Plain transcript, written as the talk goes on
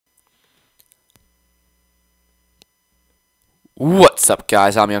What's up,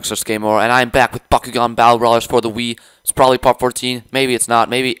 guys? I'm Youngsters Gamer, and I'm back with Bakugan Brawlers for the Wii. It's probably part 14. Maybe it's not.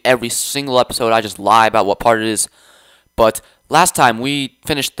 Maybe every single episode I just lie about what part it is. But last time we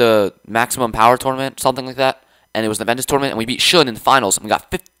finished the Maximum Power Tournament, something like that, and it was the Ventus Tournament, and we beat Shun in the finals, and we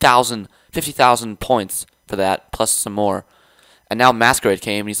got 50,000 points for that, plus some more. And now Masquerade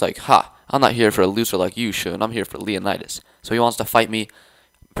came, and he's like, "Ha, I'm not here for a loser like you, Shun. I'm here for Leonidas." So he wants to fight me.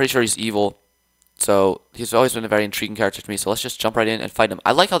 I'm pretty sure he's evil. So he's always been a very intriguing character to me. So let's just jump right in and fight him.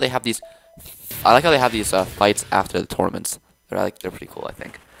 I like how they have these. Fights after the tournaments. They're pretty cool, I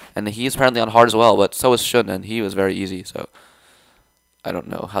think. And he's apparently on hard as well, but so is Shun, and he was very easy. So I don't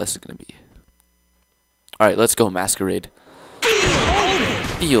know how this is gonna be. All right, let's go Masquerade.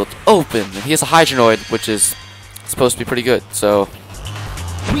 Field open. And he has a Hydronoid, which is supposed to be pretty good. So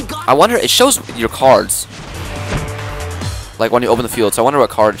I wonder. It shows your cards, like when you open the field. So I wonder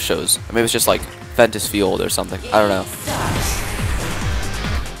what card it shows. Maybe it's just like Ventus Field or something. I don't know.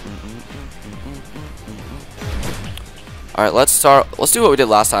 Alright, let's start. Let's do what we did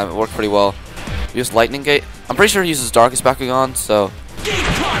last time. It worked pretty well. We used Lightning Gate. I'm pretty sure he uses Darkest Bakugan, so.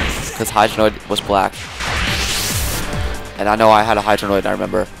 Because Hydronoid was black. And I know I had a Hydronoid, I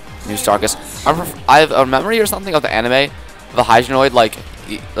remember. Used Darkest. I have a memory or something of the anime of a Hydronoid, like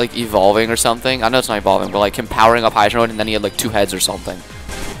evolving or something. I know it's not evolving, but like him powering up Hydronoid, and then he had like 2 heads or something.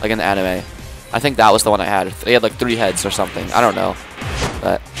 Like in the anime. I think that was the one I had. He had like 3 heads or something. I don't know.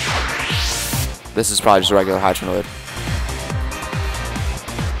 But this is probably just a regular Hydronoid.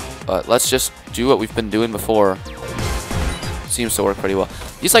 But let's just do what we've been doing before. Seems to work pretty well.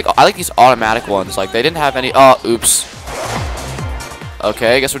 These I like these automatic ones. Like they didn't have any. Oh, oops.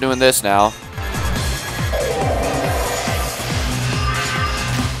 Okay, I guess we're doing this now.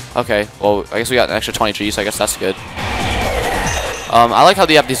 Okay, well, I guess we got an extra 20 Gs, so I guess that's good. I like how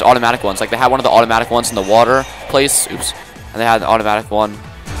they have these automatic ones. Like, they had one of the automatic ones in the water place. Oops. And they had an automatic one.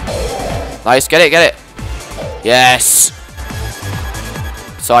 Nice, get it! Yes!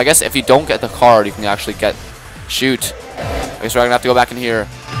 So, I guess if you don't get the card, you can actually shoot. I guess we're gonna have to go back in here.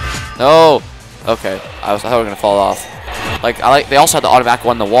 No! Okay, I thought we were gonna fall off. They also had the automatic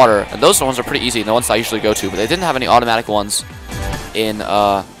one in the water, and those ones are pretty easy, the ones I usually go to, but they didn't have any automatic ones in,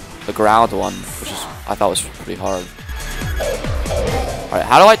 the ground one, which I thought was pretty hard. Alright,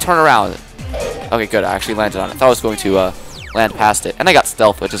 how do I turn around? Okay, good. I actually landed on it. I thought I was going to land past it. And I got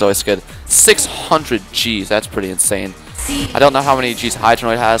stealth, which is always good. 600 Gs. That's pretty insane. I don't know how many Gs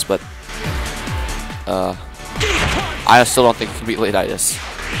Hydronoid has, but I still don't think it can beat Leonidas.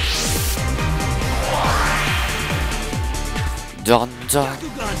 Dun dun.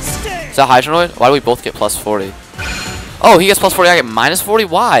 Is that Hydronoid? Why do we both get plus 40? Oh, he gets plus 40, I get minus 40?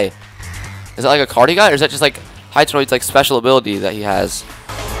 Why? Is that like a card he got? Or is that just like Hydronoid's like special ability that he has?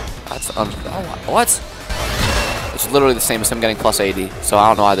 That's what? It's literally the same as him getting plus 80. So I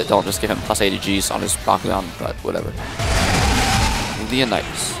don't know why they don't just give him plus 80 Gs on his Bakugan, but whatever.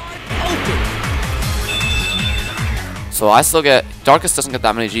 Leonidas. So I still get... Darkest doesn't get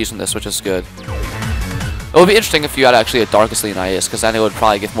that many Gs from this, which is good. It would be interesting if you had actually a Darkest Leonidas, because then it would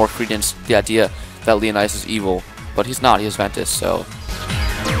probably give more credence to the idea that Leonidas is evil. But he's not, he has Ventus, so...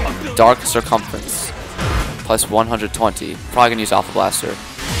 Dark Circumference. Plus 120. Probably gonna use Alpha Blaster.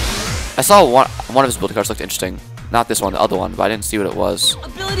 I saw one of his ability cards looked interesting. Not this one, the other one, but I didn't see what it was.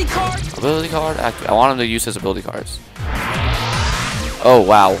 Ability card? Ability card? I want him to use his ability cards. Oh,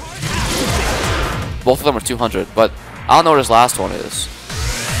 wow. Both of them are 200, but I don't know what his last one is.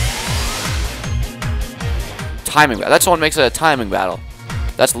 Timing battle. That's what makes it a timing battle.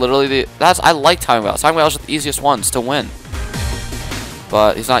 That's literally I like timing battles. Timing battles are the easiest ones to win.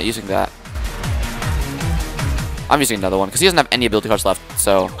 But he's not using that. I'm using another one because he doesn't have any ability cards left,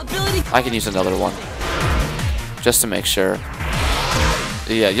 so I can use another one just to make sure.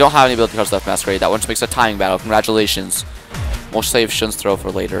 Yeah, you don't have any ability cards left, Masquerade. That one just makes a timing battle. Congratulations. We'll save Shun's throw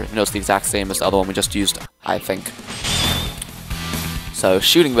for later. You know, it's the exact same as the other one we just used, I think. So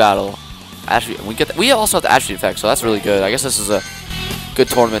shooting battle. We also have the attribute effect, so that's really good. I guess this is a good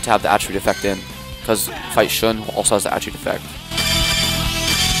tournament to have the attribute effect in, because fight Shun also has the attribute effect.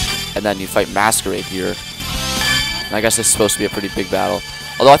 And then you fight Masquerade here. And I guess this is supposed to be a pretty big battle.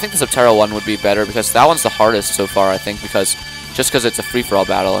 Although I think the Subterra one would be better because that one's the hardest so far, I think, just because it's a free-for-all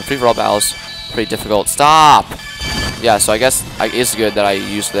battle. And free-for-all battles pretty difficult. Stop! Yeah, so I guess it's good that I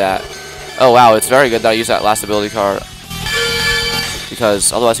used that. Oh, wow, it's very good that I used that last ability card.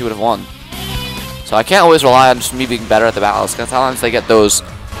 Because otherwise he would have won. So I can't always rely on just me being better at the battles, because sometimes they get those.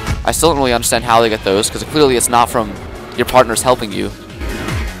 I still don't really understand how they get those, because clearly it's not from your partners helping you.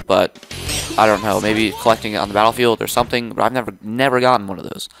 But I don't know, maybe collecting it on the battlefield or something, but I've never gotten one of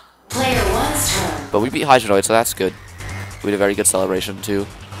those. Player one's turn. But we beat Hydronoid, so that's good. We had a very good celebration too.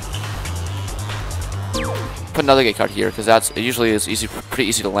 Put another gate card here because it usually is pretty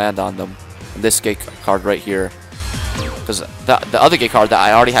easy to land on them. And this gate card right here, because the other gate card that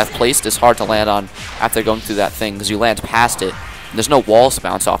I already have placed is hard to land on after going through that thing because you land past it. And there's no walls to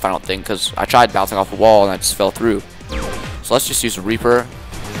bounce off, I don't think, because I tried bouncing off a wall and I just fell through. So let's just use a Reaper,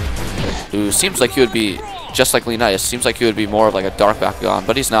 who seems like he would be just like Leonidas. Seems like he would be more of like a dark Bakugan,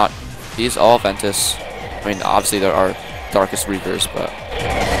 but he's not. He's all Ventus. I mean, obviously there are darkest Reapers, but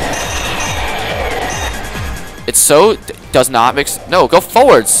it so does not mix. No, go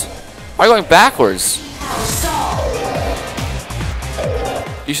forwards. Why are you going backwards?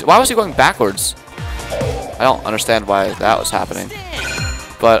 Why was he going backwards? I don't understand why that was happening.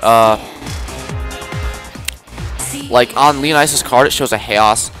 But like on Leonidas' card, it shows a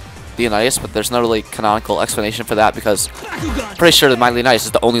Chaos Leonidas, but there's no really canonical explanation for that because I'm pretty sure that my Leonidas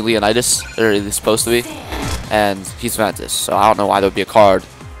is the only Leonidas that he's supposed to be, and he's Ventus, so I don't know why there would be a card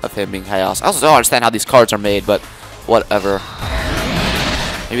of him being Chaos. I also don't understand how these cards are made, but whatever.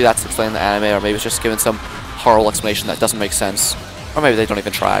 Maybe that's explaining the anime, or maybe it's just giving some horrible explanation that doesn't make sense. Or maybe they don't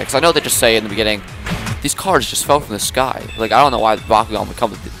even try, because I know they just say in the beginning, these cards just fell from the sky. Like, I don't know why Bakugan would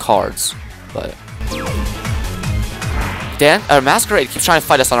come with the cards, but Masquerade keeps trying to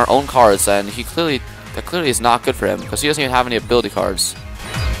fight us on our own cards, and that clearly is not good for him, because he doesn't even have any ability cards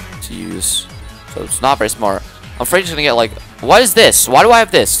to use. So it's not very smart. I'm afraid he's gonna get like, what is this? Why do I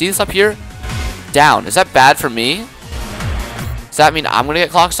have this? See this up here? Down. Is that bad for me? Does that mean I'm gonna get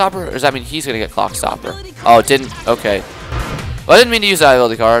Clock Stopper, or does that mean he's gonna get Clock Stopper? Oh, it didn't. Okay. Well, I didn't mean to use that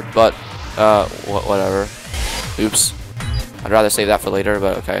ability card, but whatever. Oops. I'd rather save that for later,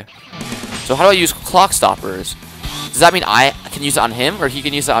 but okay. So how do I use Clock Stoppers? Does that mean I can use it on him, or he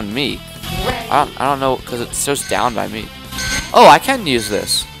can use it on me? I don't know, because it shows down by me. Oh, I can use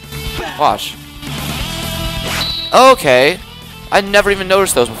this. Watch. Okay. I never even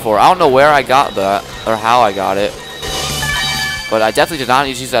noticed those before. I don't know where I got that, or how I got it. But I definitely did not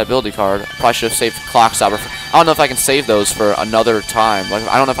need to use that ability card. I probably should have saved Clock Stopper. I don't know if I can save those for another time. Like,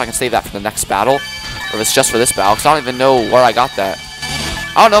 I don't know if I can save that for the next battle, or if it's just for this battle, because I don't even know where I got that.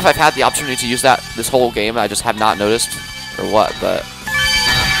 I don't know if I've had the opportunity to use that this whole game, I just have not noticed, or what, but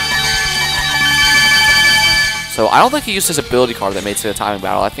so I don't think he used his ability card that made it to a timing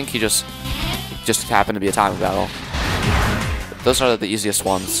battle. I think he just happened to be a timing battle. But those are the easiest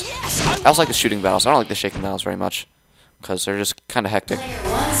ones. I also like the shooting battles. I don't like the shaking battles very much, because they're just kind of hectic.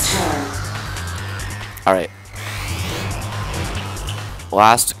 Alright.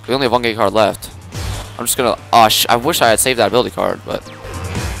 We only have one gate card left. I'm just gonna, I wish I had saved that ability card, but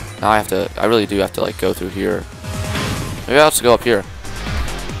now I really do have to like go through here. Maybe I'll have to go up here.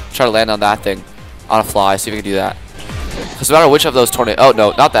 Try to land on that thing. On a fly, see if we can do that. Because no matter which of those tornadoes, oh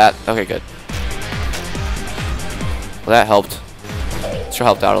no, not that. Okay, good. Well, that helped. Sure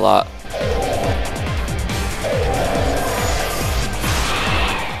helped out a lot.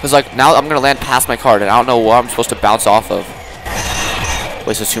 Because like now I'm gonna land past my card, and I don't know what I'm supposed to bounce off of.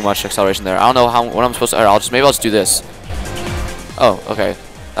 Wasted too much acceleration there. I don't know what I'm supposed to. Or maybe I'll just do this. Oh, okay,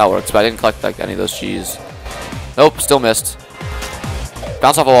 that works. But I didn't collect like any of those G's. Nope, still missed.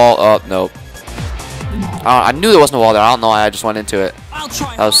 Bounce off a wall. Oh, nope. I knew there wasn't a wall there. I don't know why I just went into it.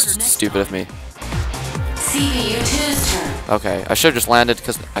 That was stupid of me. Okay, I should have just landed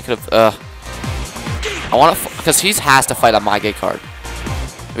because I could have. I want to, because he has to fight on my gate card.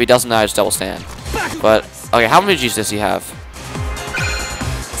 If he doesn't, I just double stand. But okay, how many G's does he have?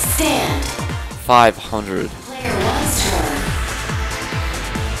 Stand. 500.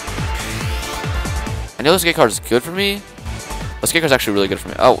 I know this gate card is good for me. This gate card is actually really good for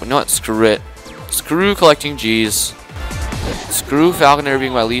me. Oh, you know what? Screw it. Screw collecting G's. Screw Falconer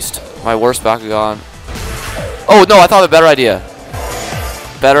being my worst Bakugan. Oh no, I thought of a better idea.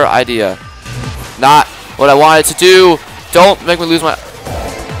 Better idea. Not what I wanted to do. Don't make me lose my.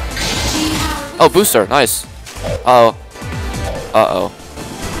 Oh, booster, nice. Uh oh.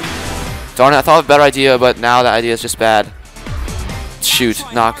 Darn it, I thought of a better idea, but now that idea is just bad. Shoot,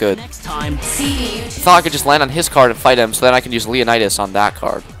 not good. I thought I could just land on his card and fight him, so then I can use Leonidas on that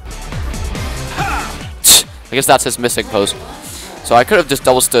card. I guess that's his missing pose. So I could have just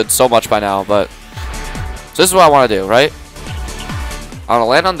double stood so much by now, but so this is what I want to do, right? I want to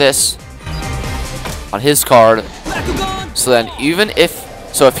land on this, on his card. So then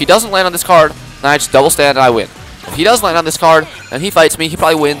if he doesn't land on this card, then I just double stand and I win. If he does land on this card and he fights me, he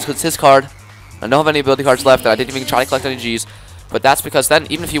probably wins because it's his card. I don't have any ability cards left, and I didn't even try to collect any G's. But that's because then,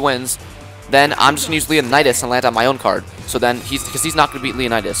 even if he wins, then I'm just going to use Leonidas and land on my own card. So then, because he's not going to beat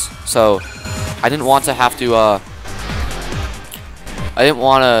Leonidas. So, I didn't want to have to, I didn't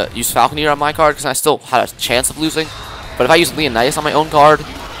want to use Falconer on my card because I still had a chance of losing. But if I use Leonidas on my own card,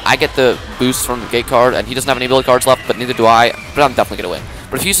 I get the boost from the gate card, and he doesn't have any ability cards left, but neither do I. But I'm definitely going to win.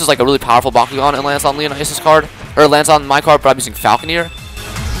 But if he uses like a really powerful Bakugan and lands on Leonidas' card, or lands on my card, but I'm using Falconeer,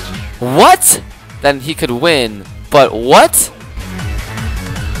 what? Then he could win. But what?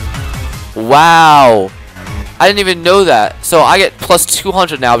 Wow. I didn't even know that. So I get plus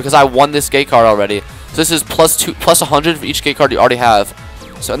 200 now because I won this gate card already. So this is plus 100 for each gate card you already have.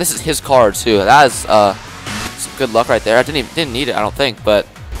 So, and this is his card too. That is some good luck right there. I didn't need it, I don't think, but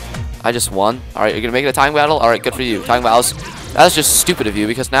I just won. All right, you're gonna make it a time battle. All right, good for you. Time battles. That's just stupid of you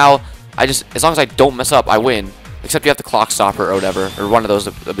because now as long as I don't mess up, I win. Except you have the clock stopper or whatever, or one of those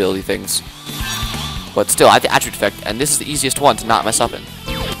ability things. But still, I have the attribute effect, and this is the easiest one to not mess up in.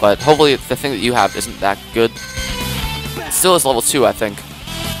 But hopefully the thing that you have isn't that good. It still is level 2, I think.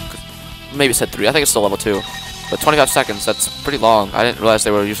 Maybe it said 3. I think it's still level 2. But 25 seconds, that's pretty long. I didn't realize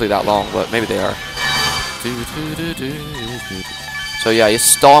they were usually that long, but maybe they are. So yeah, he's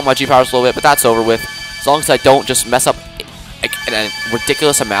stalling my G-powers a little bit, but that's over with. As long as I don't just mess up like, in a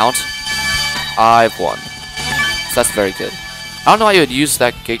ridiculous amount, I've won. So that's very good. I don't know how you would use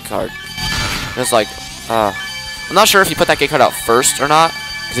that gate card. It's like, I'm not sure if you put that gate card out first or not.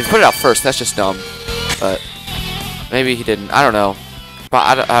 Because if you put it out first, that's just dumb. But maybe he didn't. I don't know.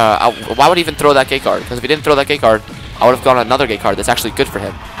 But why would he even throw that gate card? Because if he didn't throw that gate card, I would have gone another gate card that's actually good for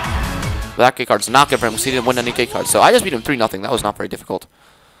him. But that gate card's not good for him because he didn't win any gate cards. So I just beat him 3-0. That was not very difficult.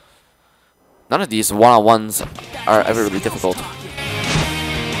 None of these one-on-ones are ever really difficult.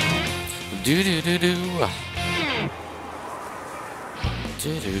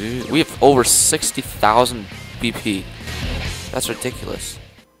 We have over 60,000 BP. That's ridiculous.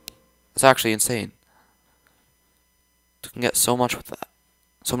 That's actually insane. You can get so much with that.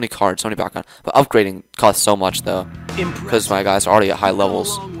 So many cards, so many background. But upgrading costs so much though. Because my guys are already at high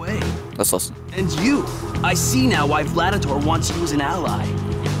levels. Let's listen. And you. I see now why Vladitor wants you as an ally.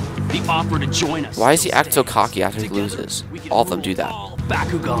 The offer to join us. Why does he act so cocky after he loses? All of them do that.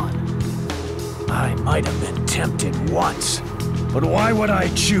 Bakugan. I might have been tempted once. But why would I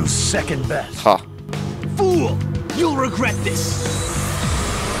choose second best? Huh. Fool! You'll regret this.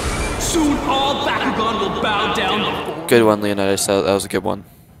 Soon all Bakugan will bow down before. Good one, Leonidas. That was a good one.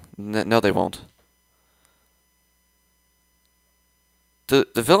 No, they won't. The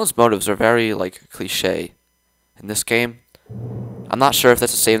villain's motives are very, like, cliche in this game. I'm not sure if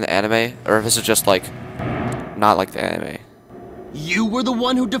that's the same in the anime, or if this is just, like, not like the anime. You were the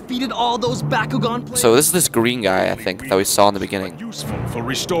one who defeated all those Bakugan players? So this is this green guy, I think, that we saw in the beginning. Useful for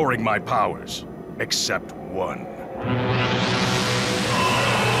restoring my powers, except one.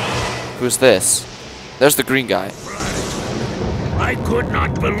 Who's this? There's the green guy. I could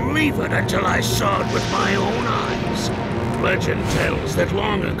not believe it until I saw it with my own eyes. Legend tells that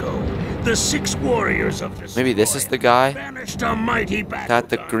long ago, the 6 warriors of the Maybe this is the guy banished a mighty that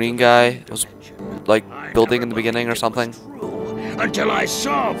the green guy was, like, building in the beginning or something. Until I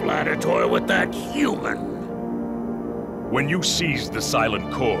saw Vladitor with that human. When you seized the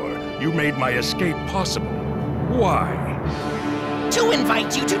silent core, you made my escape possible. Why? To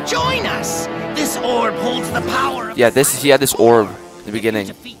invite you to join us. This orb holds the power of Yeah, he had this orb in the beginning.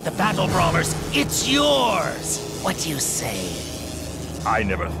 defeat the battle brawlers. It's yours. What do you say? I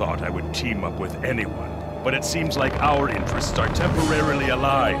never thought I would team up with anyone, but it seems like our interests are temporarily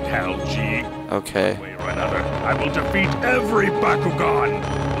aligned, Hal G. Okay. One way or another, I will defeat every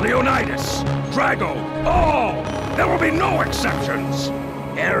Bakugan. Leonidas, Drago, all! There will be no exceptions!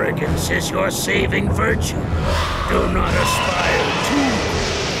 Arrogance is your saving virtue. Do not aspire to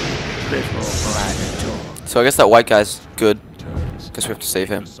little Vladitor. So I guess that white guy's good. Guess we have to save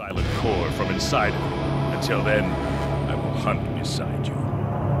him. Silent core from inside of you. Until then, I will hunt beside you.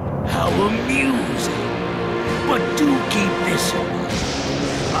 How amusing. But do keep this in mind.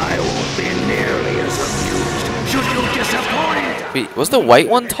 I won't be nearly as amused should you disappoint. Wait, was the white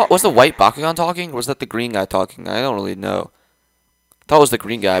one was the white Bakugan talking, or was that the green guy talking? I don't really know. I thought it was the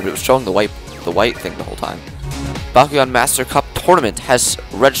green guy, but it was showing the white thing the whole time. Bakugan Master Cup Tournament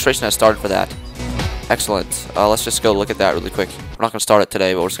registration has started for that. Excellent. Let's just go look at that really quick. We're not gonna start it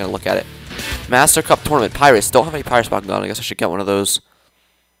today, but we're just gonna look at it. Master Cup Tournament. Pirates. Don't have any Pirates Bakugan. I guess I should get one of those.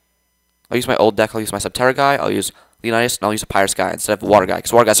 I'll use my old deck. I'll use my Subterra guy. I'll use Leonidas, and I'll use a Pirates guy instead of a Water guy.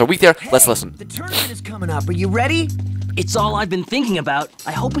 Because Water guys are weak there. Let's listen. The tournament is coming up. Are you ready? It's all I've been thinking about.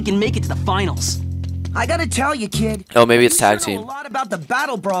 I hope we can make it to the finals. I gotta tell you, kid. Oh, maybe it's you tag sure know team. a lot about the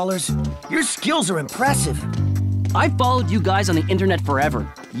battle brawlers. Your skills are impressive. I've followed you guys on the internet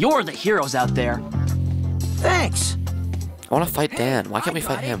forever. You're the heroes out there. Thanks. I want to fight Dan. Why can't we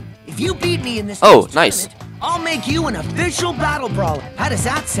fight him? If you beat me in this Oh, tournament, nice. I'll make you an official battle brawler. How does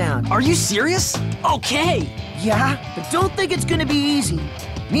that sound? Are you serious? Okay. Yeah, but don't think it's gonna be easy.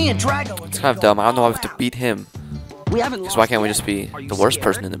 Me and Drago. It's kind of dumb. I don't know why we have to beat him. Because why can't we just be the worst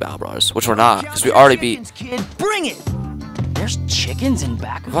person in the Battle Brawlers? Which we're not, because we already beat... Kid, bring it! There's chickens in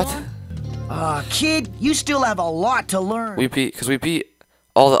Bakugan? What? Kid, you still have a lot to learn. Because we beat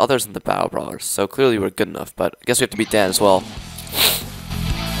all the others in the Battle Brawlers, so clearly we're good enough, but I guess we have to beat Dan as well.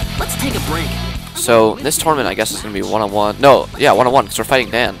 Let's take a break. So, this tournament, I guess, is going to be 1-on-1. No, yeah, 1-on-1, because we're fighting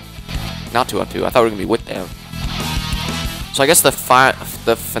Dan. Not 2-on-2. I thought we were going to be with Dan. So I guess the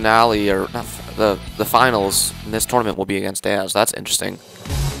finale, or not the finals in this tournament will be against Dan, so that's interesting.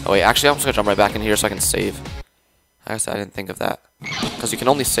 Oh wait, actually I'm just going to jump right back in here so I can save. I guess I didn't think of that. Because you can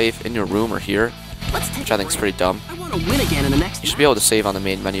only save in your room or here, which I think is pretty dumb. I want to win again in the next You should be able to save on the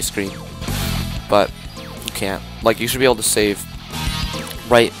main menu screen, but you can't. Like, you should be able to save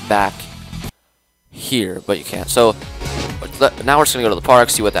right back here, but you can't. So, now we're just going to go to the park,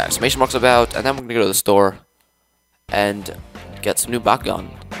 see what the exclamation mark's about, and then we're going to go to the store and get some new Bakugan.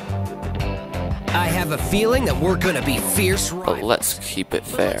 I have a feeling that we're gonna be fierce rivals. But let's keep it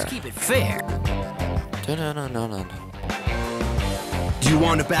fair. Let's keep it fair. No. Do you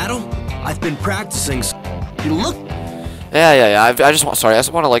want to battle? I've been practicing. You look. Yeah. I just want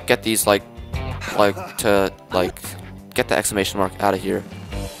to like get these like get the exclamation mark out of here.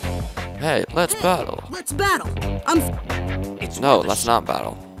 Hey, let's battle. Let's battle. No, let's not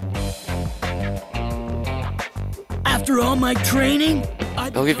battle. After all my training,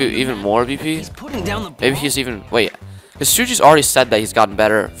 He'll give you even more BP? putting down the Maybe he's even... Wait. Because Shuji's already said that he's gotten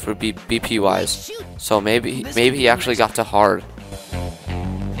better for BP-wise. So maybe he actually got to hard.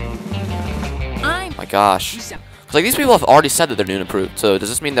 My gosh. Because like, these people have already said that they're new and improved. So does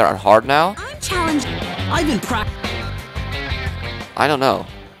this mean they're on hard now? I'm challenged. I've been I don't know.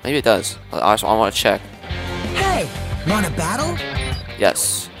 Maybe it does. I want to check. Hey, wanna battle?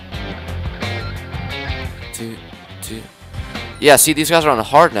 Yes. Yeah, see, these guys are on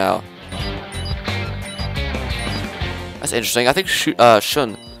hard now. That's interesting. I think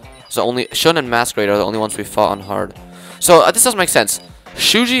Shun and Masquerade are the only ones we fought on hard. So this doesn't make sense.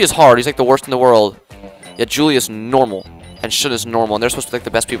 Shuji is hard. He's like the worst in the world. Yet Julie is normal, and Shun is normal, and they're supposed to be like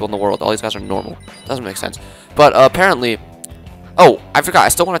the best people in the world. All these guys are normal. Doesn't make sense. But apparently, oh, I forgot. I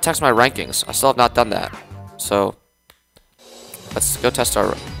still want to test my rankings. I still have not done that. So let's go test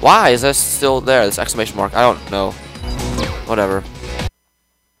our. Why is this still there? This exclamation mark. I don't know. Whatever.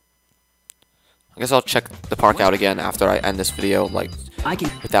 I guess I'll check the park out again after I end this video, like,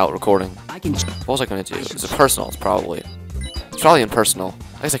 without recording. What was I going to do? Is it personal? It's probably impersonal.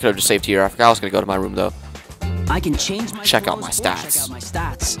 I guess I could have just saved here. I forgot I was going to go to my room, though. I can change my check out my stats.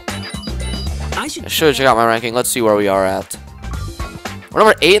 I should check out my ranking. Let's see where we are at. We're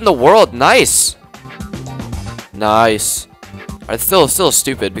number 8 in the world. Nice. Nice. Alright, still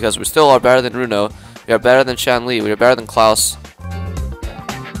stupid because we still are better than Runo. We are better than Shanli. We are better than Klaus.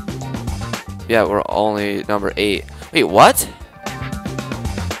 Yeah, we're only number 8. Wait, what?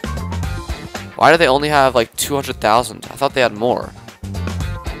 Why do they only have like 200,000? I thought they had more.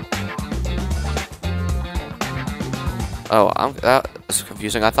 Oh, that's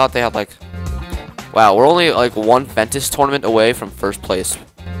confusing. I thought they had like... Wow, we're only like one Ventus tournament away from first place.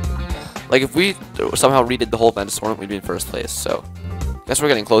 Like if we somehow redid the whole Ventus tournament, we'd be in first place. So I guess we're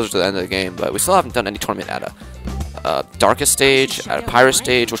getting closer to the end of the game, but we still haven't done any tournament at a Darkest stage, at a Pyrus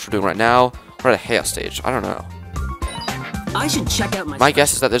stage, which we're doing right now, or at a Chaos stage. I don't know. I should check out my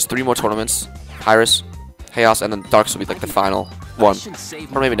guess is that there's 3 more tournaments: Pyrus, Chaos, and then Darkest will be like the final one,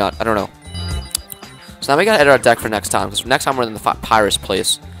 or maybe not. I don't know. So now we gotta edit our deck for next time, because next time we're in the Pyrus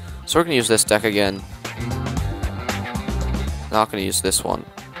place. So we're gonna use this deck again. Not gonna use this one.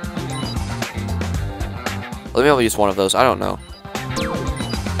 Let me able to use one of those. I don't know.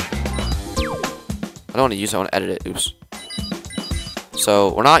 I don't want to use it. I want to edit it. Oops.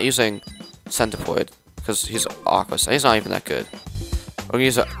 So we're not using Centipoid because he's awkward. He's not even that good. We're gonna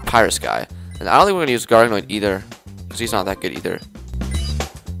use a Pyrus guy, and I don't think we're gonna use Garganoid either because he's not that good either.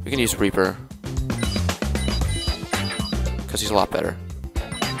 We can use Reaper because he's a lot better.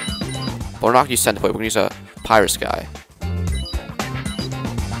 But we're not gonna use Centipoid. We're gonna use a Pyrus guy. And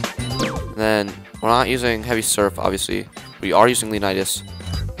then we're not using Heavy Surf, obviously. We are using Leonidas.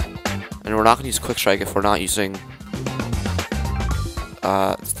 And we're not going to use Quick Strike if we're not using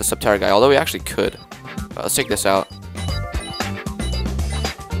the Subterra guy, although we actually could. Let's take this out.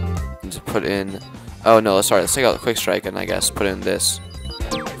 And to put in... Oh no, sorry, let's take out the Quick Strike and I guess put in this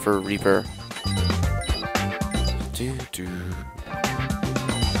for Reaper. Then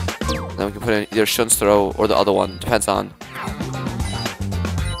we can put in either Shun's Throw or the other one. Depends on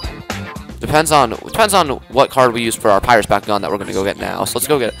what card we use for our Pyrus Bakugan that we're gonna go get now. So let's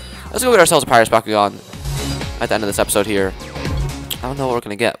go get ourselves a Pyrus Bakugan. at the end of this episode here. I don't know what we're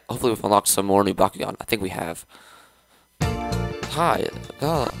gonna get. Hopefully we've unlocked some more new Bakugan. I think we have. Hi.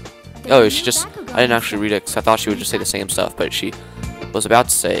 Oh, she just... I didn't actually read it because I thought she would just say the same stuff, but she was about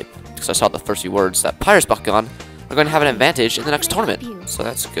to say, because I saw the first few words, that Pirates Bakugan are going to have an advantage in the next tournament. So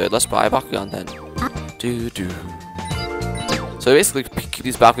that's good. Let's buy a Bakugan then. So basically keep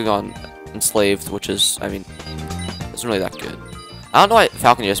these Bakugan enslaved, which is, I mean, isn't really that good. I don't know why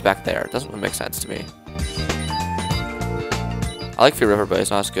Falcon is back there. It doesn't really make sense to me. I like Fear River, but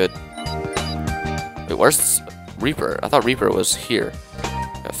it's not as good. Wait, where's Reaper? I thought Reaper was here.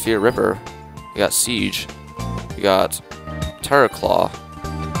 We got Fear River. We got Siege. We got Terror Claw.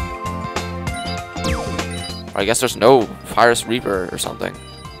 I guess there's no Pirates Reaper or something.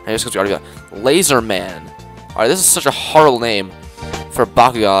 I guess because we already got Laser Man. Alright, this is such a horrible name for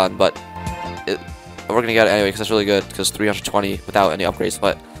Bakugan, but we're gonna get it anyway because it's really good. Because 320 without any upgrades.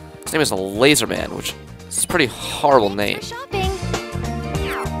 But his name is Laser Man, which is a pretty horrible name.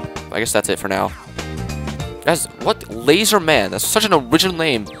 I guess that's it for now. Guys, what? Laser Man? That's such an original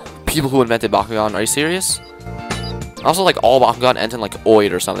name. People who invented Bakugan. Are you serious? Also, like, all Bakugan ends in, like,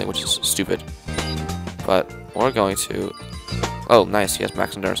 Oid or something, which is stupid. But we're going to... Oh, nice. He has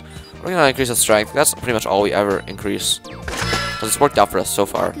max endurance. We're going to increase his strength. That's pretty much all we ever increase. Because it's worked out for us so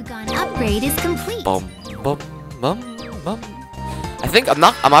far. Bakugan upgrade is complete. Bum, bum, bum, bum. I think I'm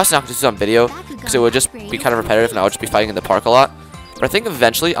honestly not going to do this on video, because it would just be kind of repetitive, and I would just be fighting in the park a lot. But I think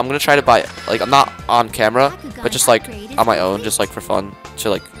eventually I'm going to try to buy, like, I'm not on camera, but just, like, on my own, just, like, for fun,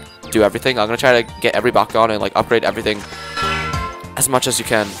 to, like, do everything. I'm going to try to get every Bakugan and, like, upgrade everything as much as you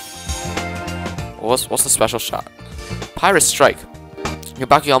can. What's the special shot? Pirate Strike. Your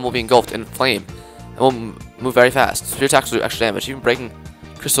Bakugan will be engulfed in flame and will move very fast. Spear attacks will do extra damage. Even breaking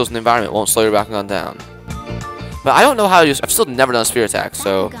crystals in the environment won't slow your Bakugan down. But I don't know how to use... I've still never done a spear attack,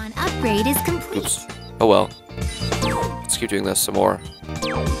 so... Bakugan upgrade is complete. Oops. Oh well. Let's keep doing this some more.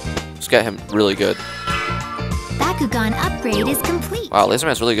 Let's get him really good. Bakugan upgrade is complete. Wow, Laser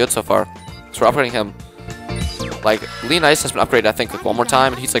Man's really good so far. So we're upgrading him. Like, Leonidas has been upgraded, I think, like, one more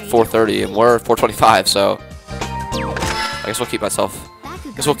time, and he's like 430, and we're 425, so... I guess we'll keep myself... I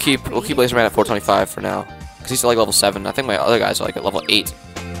guess we'll keep Laser Man at 425 for now. Because he's at, like, level 7. I think my other guys are, like, at level 8.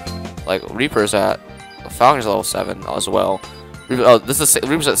 Like, Reaper's at... Falcon's at level 7 as well.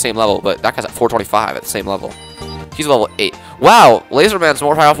 Reaper's at the same level, but that guy's at 425 at the same level. He's level 8. Wow! Laser Man's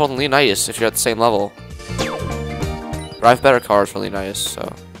more powerful than Leonidas if you're at the same level. But I have better cards for Leonidas, so...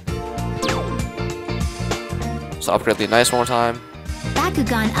 So upgrade Leonidas one more time.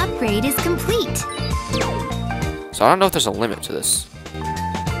 Bakugan upgrade is complete. So I don't know if there's a limit to this.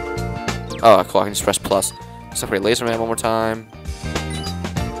 Oh, cool. I can just press plus. Let's upgrade Laser Man one more time.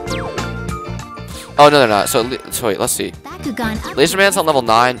 Oh, no, they're not. So wait, let's see. Laser Man's on level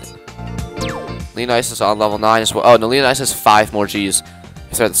 9. Leonidas is on level 9 as well. Oh, no, Leonidas has 5 more Gs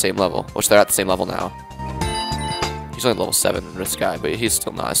if they're at the same level, which they're at the same level now. He's only level 7, this guy, but he's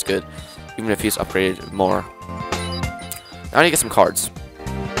still not as good, even if he's upgraded more. Now I need to get some cards.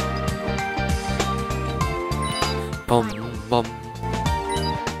 Boom, boom.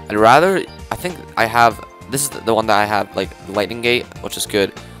 I'd rather, I think I have, this is the one that I have, like, Lightning Gate, which is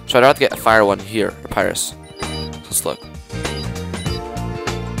good. So I'd rather get a fire one here, or Pyrus. Let's look.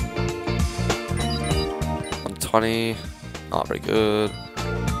 120, not very good.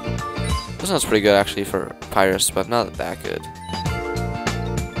 This one's pretty good, actually, for Pyrus, but not that good.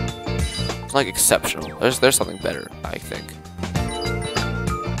 It's like exceptional. There's something better, I think.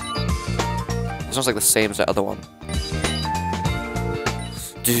 This one's like the same as that other one.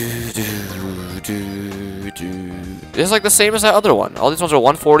 It's like the same as that other one. All these ones are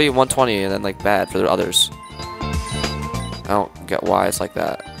 140 and 120, and then like bad for the others. I don't get why it's like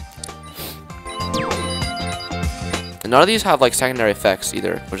that. And none of these have like secondary effects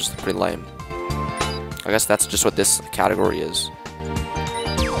either, which is pretty lame. I guess that's just what this category is.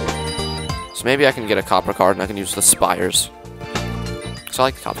 So maybe I can get a copper card and I can use the spires. So I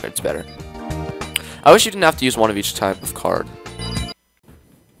like the copper cards better. I wish you didn't have to use one of each type of card.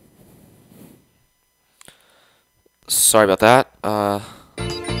 Sorry about that.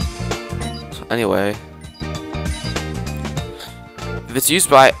 So anyway. If it's used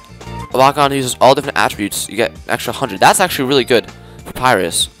by a Bakugan who uses all different attributes, you get an extra 100. That's actually really good for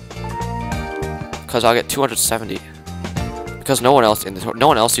Pyrus. Because I'll get 270. Because no one else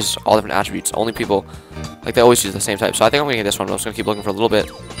uses all different attributes. Only people, like, they always use the same type. So I think I'm gonna get this one. I'm just gonna keep looking for a little bit.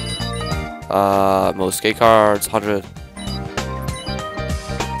 Most skate cards, 100.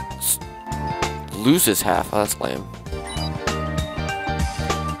 Loses half. Oh, that's lame.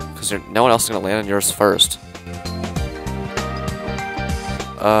 Because no one else is gonna land on yours first.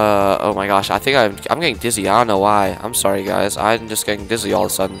 Oh my gosh, I think I'm getting dizzy. I don't know why. I'm sorry, guys. I'm just getting dizzy all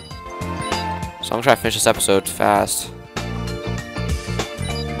of a sudden. So I'm gonna try to finish this episode fast.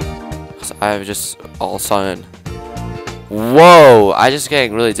 Cause I'm just all of a sudden. Whoa! I just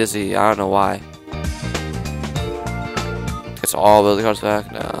getting really dizzy. I don't know why. It's all ability cards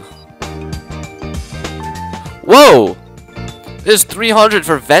back? No. Whoa! This is 300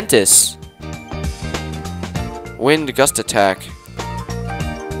 for Ventus. Wind Gust Attack.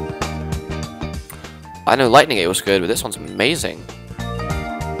 I know Lightning Gate was good, but this one's amazing.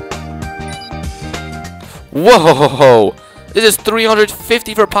 Whoa! This is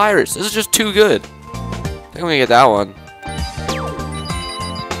 350 for Pirates. This is just too good. I think I'm gonna get that one.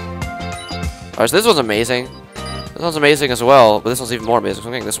 Alright, so this one's amazing. This one's amazing as well, but this one's even more amazing. So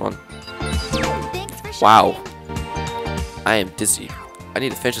I'm getting this one. Wow. I am dizzy. I need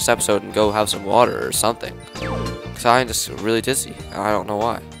to finish this episode and go have some water or something. Because I'm just really dizzy. I don't know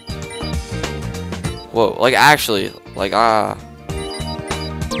why. Whoa, like actually, like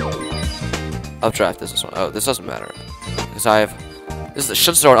Updraft is this one. Oh, this doesn't matter. Because I have this is the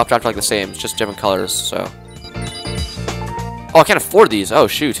Shunstone and Updraft are like the same, it's just different colors, so. Oh, I can't afford these. Oh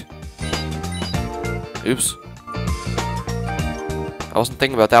shoot. Oops. I wasn't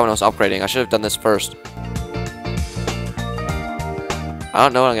thinking about that when I was upgrading. I should have done this first. I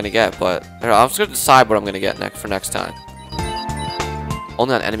don't know what I'm gonna get, but I'm just gonna decide what I'm gonna get for next time.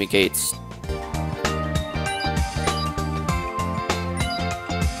 Only on enemy gates.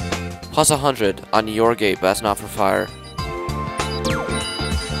 Plus 100 on your gate, but that's not for fire.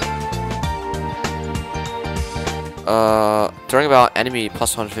 During about enemy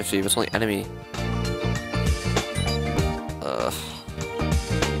plus 150, but it's only enemy.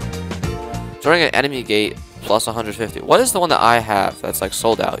 During an enemy gate plus 150. What is the one that I have that's like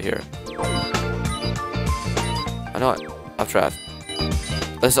sold out here? I know Updraft.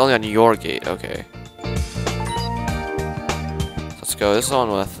 This is only on your gate, okay. Let's go. This is the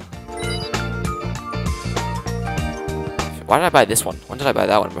one with. Why did I buy this one? When did I buy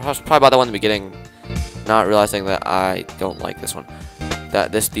that one? I probably bought that one in the beginning, not realizing that I don't like this one.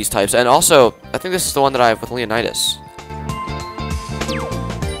 These types. And also, I think this is the one that I have with Leonidas.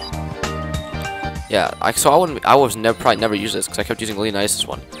 Yeah, I was probably never use this because I kept using Leonidas'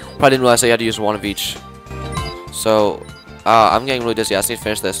 one. Probably didn't realize I had to use one of each. So, I'm getting really dizzy. I just need to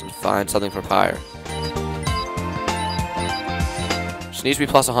finish this and find something for Pyre. Just needs to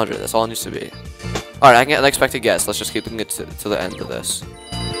be plus 100. That's all it needs to be. Alright, I can get an unexpected guess. Let's just keep looking to the end of this.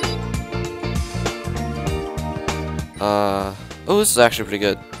 Oh, this is actually pretty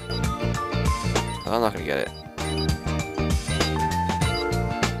good. I'm not gonna get it.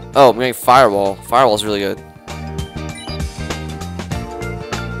 Oh, I'm getting Firewall. Firewall's really good.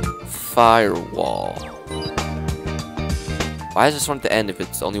 Firewall. Why is this one at the end if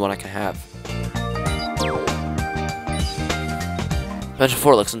it's the only one I can have? Dimension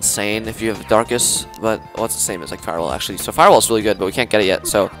 4 looks insane if you have Darkest, but what's the same as like Firewall actually. So Firewall's really good, but we can't get it yet.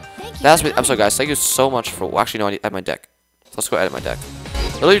 So that's the episode, guys. Thank you so much for. Well, actually, no, I need to add my deck. So let's go edit my deck.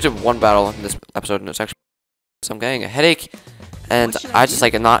 I literally did one battle in this episode, and it's actually. So I'm getting a headache. And I just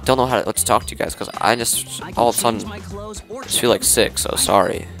like don't know what to talk to you guys because I just all of a sudden just feel like sick. So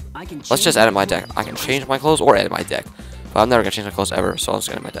sorry. Let's just edit my deck. I can change my clothes or edit my deck, but I'm never gonna change my clothes ever. So I'll just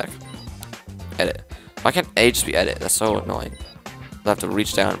edit my deck. Edit. Why can't A just be edit? That's so annoying. I have to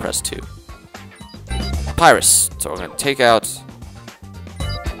reach down and press 2. Pyrus. So we're gonna take out.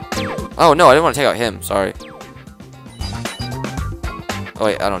 Oh no, I didn't want to take out him. Sorry. Oh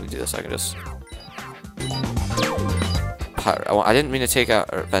wait, I don't need to do this. I can just. I didn't mean to take out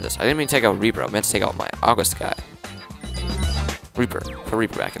Ventus. I didn't mean to take out Reaper. I meant to take out my August guy. Reaper. Put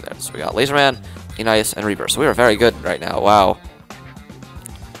Reaper back in there. So we got Laserman, Leonidas, and Reaper. So we are very good right now. Wow.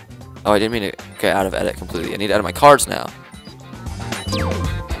 Oh, I didn't mean to get out of edit completely. I need to edit my cards now.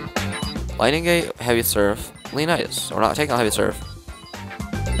 Lightning Gate, Heavy Surf, Leonidas. So we're not taking out Heavy Surf.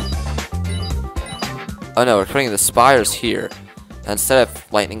 Oh no, we're putting the Spires here. And instead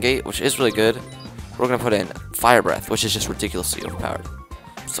of Lightning Gate, which is really good, we're going to put in Fire Breath, which is just ridiculously overpowered.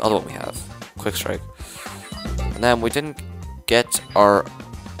 It's the other one we have. Quick Strike. And then we didn't get our...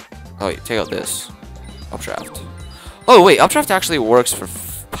 Oh wait, take out this. Updraft. Oh wait, Updraft actually works for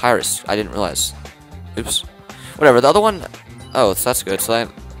Pyrus. I didn't realize. Oops. Whatever, the other one... Oh, so that's good. So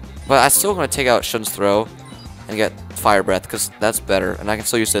but I'm still going to take out Shun's Throw and get Fire Breath, because that's better. And I can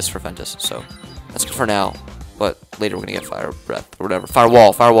still use this for Ventus, so that's good for now. But later we're going to get Fire Breath, or whatever.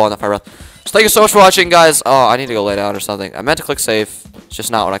 Firewall, not Fire Breath. So thank you so much for watching, guys. Oh, I need to go lay down or something. I meant to click save. It's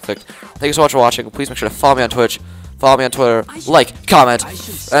just not what I clicked. Thank you so much for watching. Please make sure to follow me on Twitch. Follow me on Twitter, like, comment,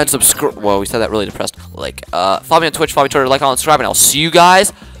 and subscribe. Whoa, we said that really depressed. Like, follow me on Twitch, follow me on Twitter, like, comment, subscribe, and I'll see you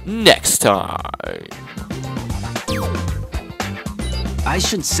guys next time. I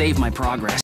should save my progress.